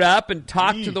firefighters showed up and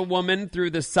talked to the woman through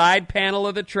the side panel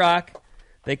of the truck.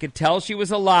 They could tell she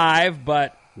was alive,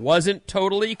 but wasn't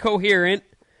totally coherent.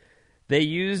 They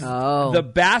used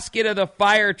the basket of the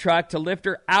fire truck to lift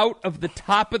her out of the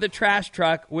top of the trash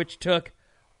truck, which took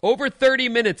over 30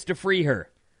 minutes to free her.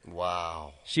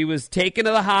 Wow. She was taken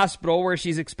to the hospital where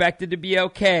she's expected to be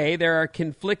okay. There are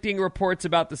conflicting reports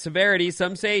about the severity.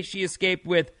 Some say she escaped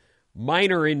with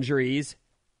minor injuries.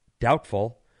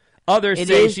 Doubtful. Others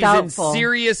say she's doubtful. In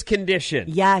serious condition.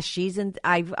 Yeah, she's in.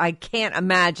 I can't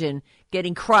imagine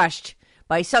getting crushed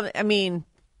by some. I mean,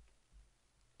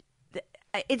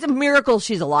 it's a miracle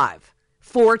she's alive.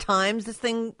 4 times this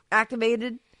thing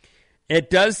activated. It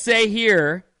does say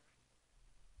here,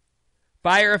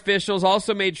 fire officials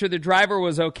also made sure the driver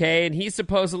was okay, and he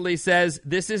supposedly says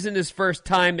this isn't his first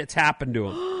time it's happened to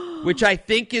him, which I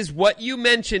think is what you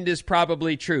mentioned is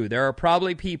probably true. There are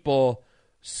probably people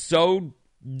so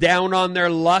down on their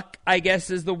luck, I guess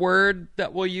is the word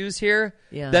that we'll use here,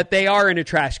 that they are in a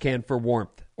trash can for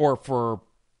warmth or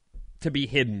to be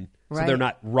hidden, so they're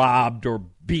not robbed or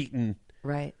beaten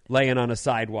laying on a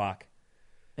sidewalk.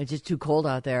 It's just too cold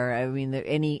out there. I mean,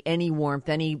 any warmth,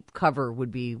 any cover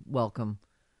would be welcome.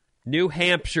 New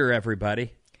Hampshire,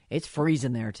 everybody. It's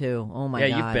freezing there, too. Oh, my God.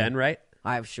 Yeah, you've been, right?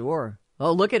 I'm sure.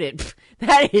 Oh, look at it.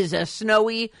 That is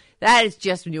that is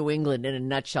just New England in a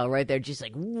nutshell right there. Just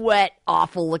like wet,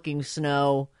 awful-looking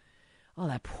snow. Oh,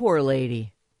 that poor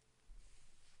lady.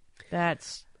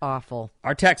 That's awful.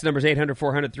 Our text number is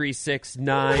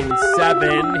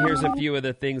 800-400-3697. Here's a few of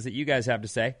the things that you guys have to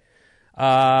say.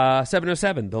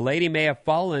 707, the lady may have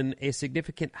fallen a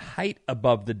significant height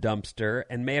above the dumpster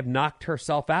and may have knocked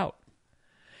herself out.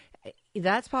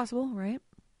 That's possible, right?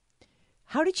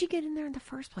 How did she get in there in the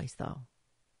first place, though?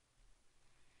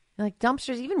 Like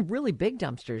dumpsters, even really big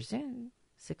dumpsters,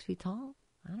 6 feet tall?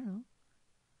 I don't know.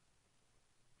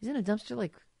 Isn't a dumpster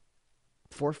like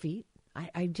 4 feet? I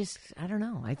don't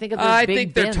know. I think of those big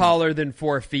think bins. They're taller than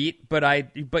 4 feet,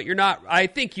 but you're not. I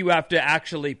think you have to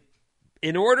actually,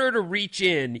 in order to reach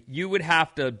in, you would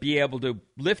have to be able to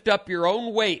lift up your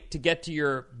own weight to get to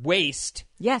your waist.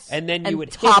 Yes. And then you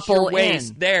would topple hit your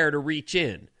waist there to reach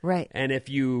in. Right. And if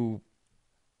you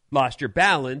lost your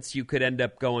balance, you could end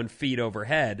up going feet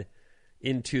overhead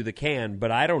into the can.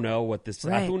 But I don't know what this.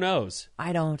 Right. Who knows?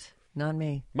 I don't. not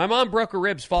me. My mom broke her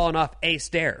ribs falling off a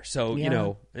stair. So,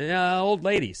 old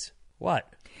ladies. What?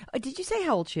 Did you say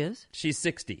how old she is? She's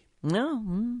 60.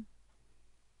 No.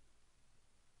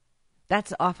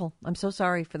 That's awful. I'm so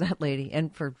sorry for that lady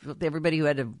and for everybody who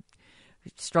had to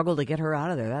struggle to get her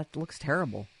out of there. That looks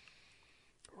terrible.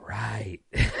 Right.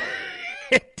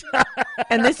 It does.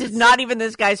 And this is not even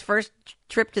this guy's first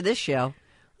trip to this show.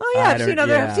 Oh, yeah,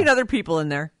 I've seen other people in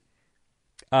there.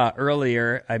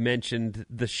 Earlier, I mentioned,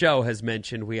 the show has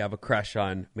mentioned we have a crush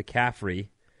on McCaffrey.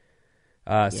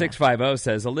 650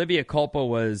 says, Olivia Culpo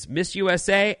was Miss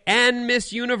USA and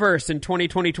Miss Universe in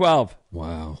 2012.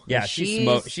 Wow. Yeah, she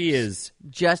is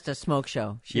just a smoke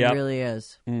show. She really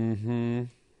is. Mm-hmm.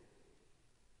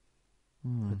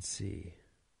 Let's see.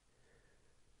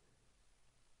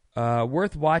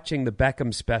 Worth watching the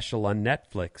Beckham special on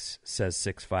Netflix, says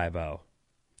 650.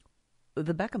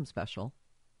 The Beckham special?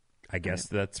 I guess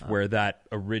that's where that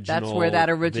original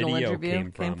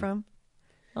interview came from.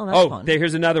 Oh, that's fun.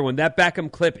 Here's another one. That Beckham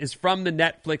clip is from the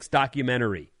Netflix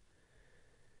documentary.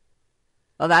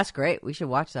 Oh, that's great. We should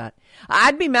watch that.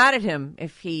 I'd be mad at him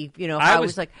if he, I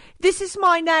was like, this is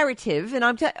my narrative, and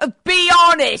I'm be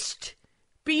honest.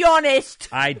 Be honest.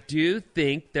 I do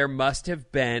think there must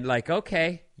have been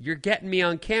okay, you're getting me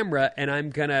on camera, and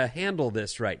I'm going to handle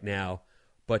this right now,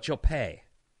 but you'll pay.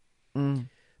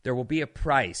 There will be a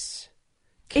price.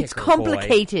 It's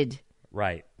complicated. Boy.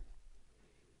 Right.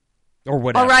 Or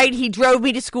whatever. All right, he drove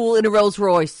me to school in a Rolls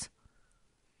Royce.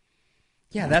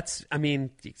 Yeah, that's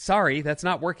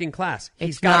not working class.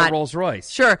 He's got a Rolls Royce.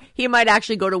 Sure, he might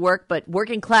actually go to work, but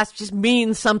working class just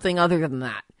means something other than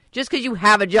that. Just because you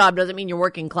have a job doesn't mean you're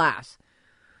working class.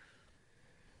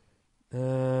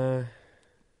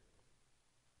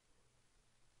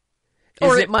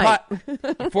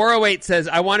 408 says,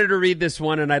 I wanted to read this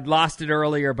one, and I'd lost it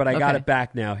earlier, but I got it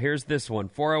back now. Here's this one.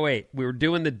 408. We were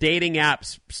doing the dating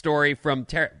apps story from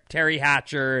Terry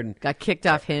Hatcher. And got kicked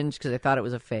off Hinge because they thought it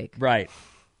was a fake. Right.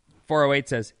 408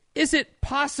 says, is it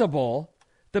possible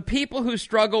the people who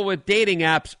struggle with dating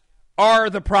apps are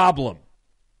the problem?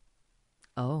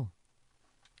 Oh.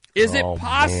 Is it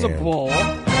possible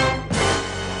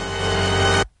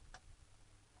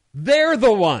they're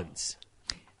the ones?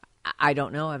 I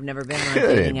don't know. I've never been on a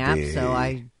dating app, so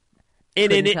I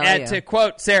couldn't tell you. To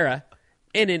quote Sarah,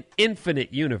 in an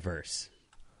infinite universe,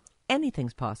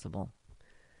 anything's possible.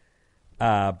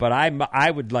 But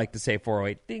I would like to say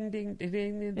 408. Ding, ding, ding,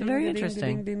 ding, ding. Very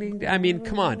interesting. Ding, ding, ding. I mean,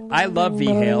 come on. I love V.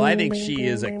 Hale. I think she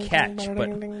is a catch.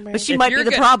 But she might be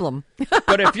the problem.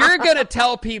 But if you're going to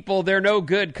tell people they're no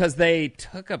good because they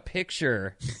took a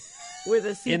picture with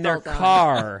a seatbelt in their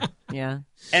car, yeah,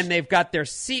 and they've got their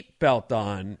seatbelt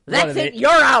on, that's it. You're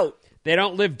out. They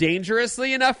don't live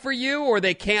dangerously enough for you, or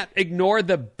they can't ignore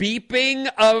the beeping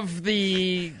of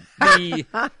the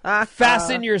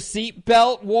fasten your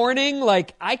seatbelt warning.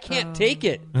 I can't take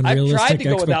it. I've tried to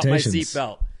go without my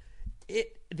seatbelt.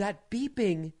 That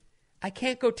beeping, I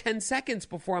can't go 10 seconds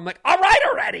before I'm like, all right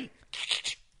already.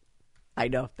 I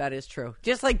know, that is true.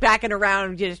 Just backing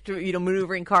around, just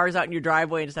maneuvering cars out in your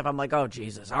driveway and stuff. I'm like, oh,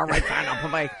 Jesus. All right, fine. I'll put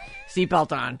my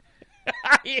seatbelt on.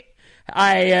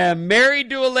 I am married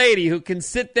to a lady who can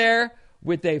sit there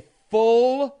with a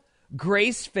full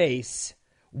grace face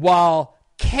while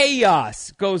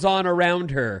chaos goes on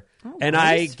around her. Oh, and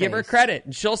I give her credit.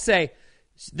 And she'll say,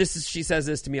 she says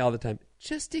this to me all the time,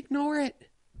 just ignore it.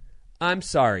 I'm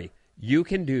sorry. You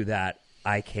can do that.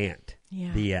 I can't.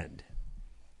 Yeah. The end.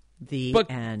 The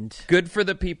end. Good for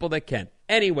the people that can.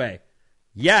 Anyway,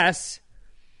 yes,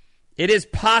 it is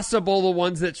possible the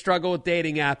ones that struggle with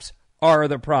dating apps are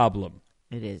the problem.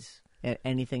 It is.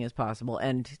 Anything is possible.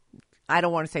 And I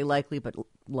don't want to say likely, but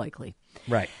likely.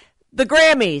 Right. The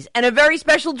Grammys and a very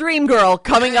special dream girl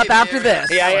coming up after this.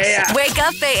 Yeah. Wake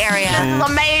up, Bay Area. This is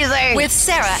amazing. With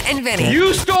Sarah and Vinnie.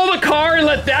 You stole the car and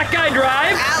let that guy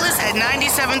drive? Alice at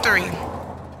 97.3.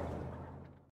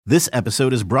 This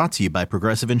episode is brought to you by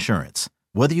Progressive Insurance.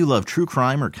 Whether you love true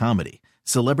crime or comedy,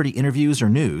 celebrity interviews or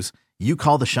news, you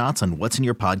call the shots on what's in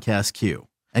your podcast queue.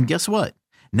 And guess what?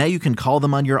 Now you can call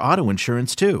them on your auto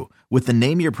insurance too with the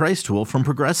Name Your Price tool from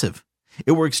Progressive.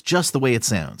 It works just the way it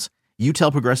sounds. You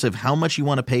tell Progressive how much you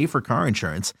want to pay for car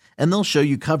insurance, and they'll show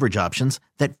you coverage options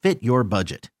that fit your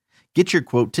budget. Get your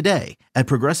quote today at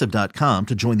Progressive.com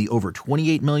to join the over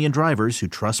 28 million drivers who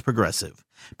trust Progressive.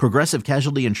 Progressive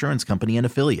Casualty Insurance Company and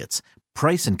Affiliates.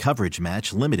 Price and coverage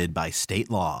match limited by state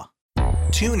law.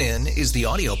 TuneIn is the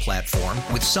audio platform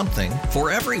with something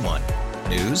for everyone.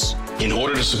 News. In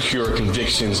order to secure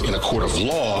convictions in a court of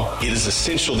law, it is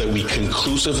essential that we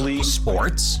conclusively.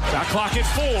 Sports. Got clock at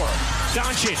 4.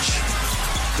 Doncic.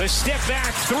 The step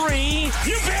back three.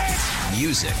 You bet.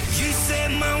 Music. You set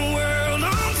my world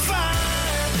on fire.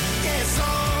 Yes,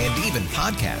 and even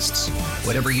podcasts.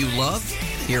 Whatever you love,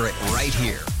 hear it right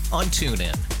here on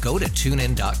TuneIn. Go to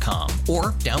TuneIn.com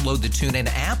or download the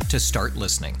TuneIn app to start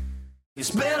listening.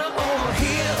 It's better over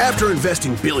here. After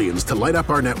investing billions to light up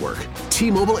our network,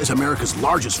 T-Mobile is America's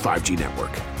largest 5G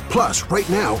network. Plus, right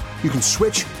now, you can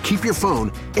switch, keep your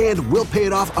phone, and we'll pay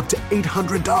it off up to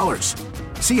 $800.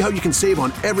 See how you can save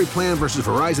on every plan versus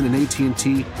Verizon and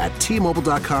AT&T at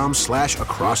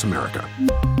T-Mobile.com/across America.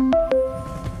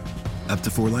 Up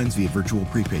to 4 lines via virtual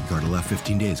prepaid card. Allow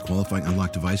 15 days. Qualifying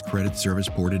unlocked device credit service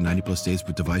ported 90+ days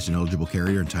with device and eligible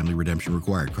carrier and timely redemption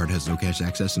required. Card has no cash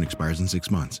access and expires in 6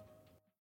 months.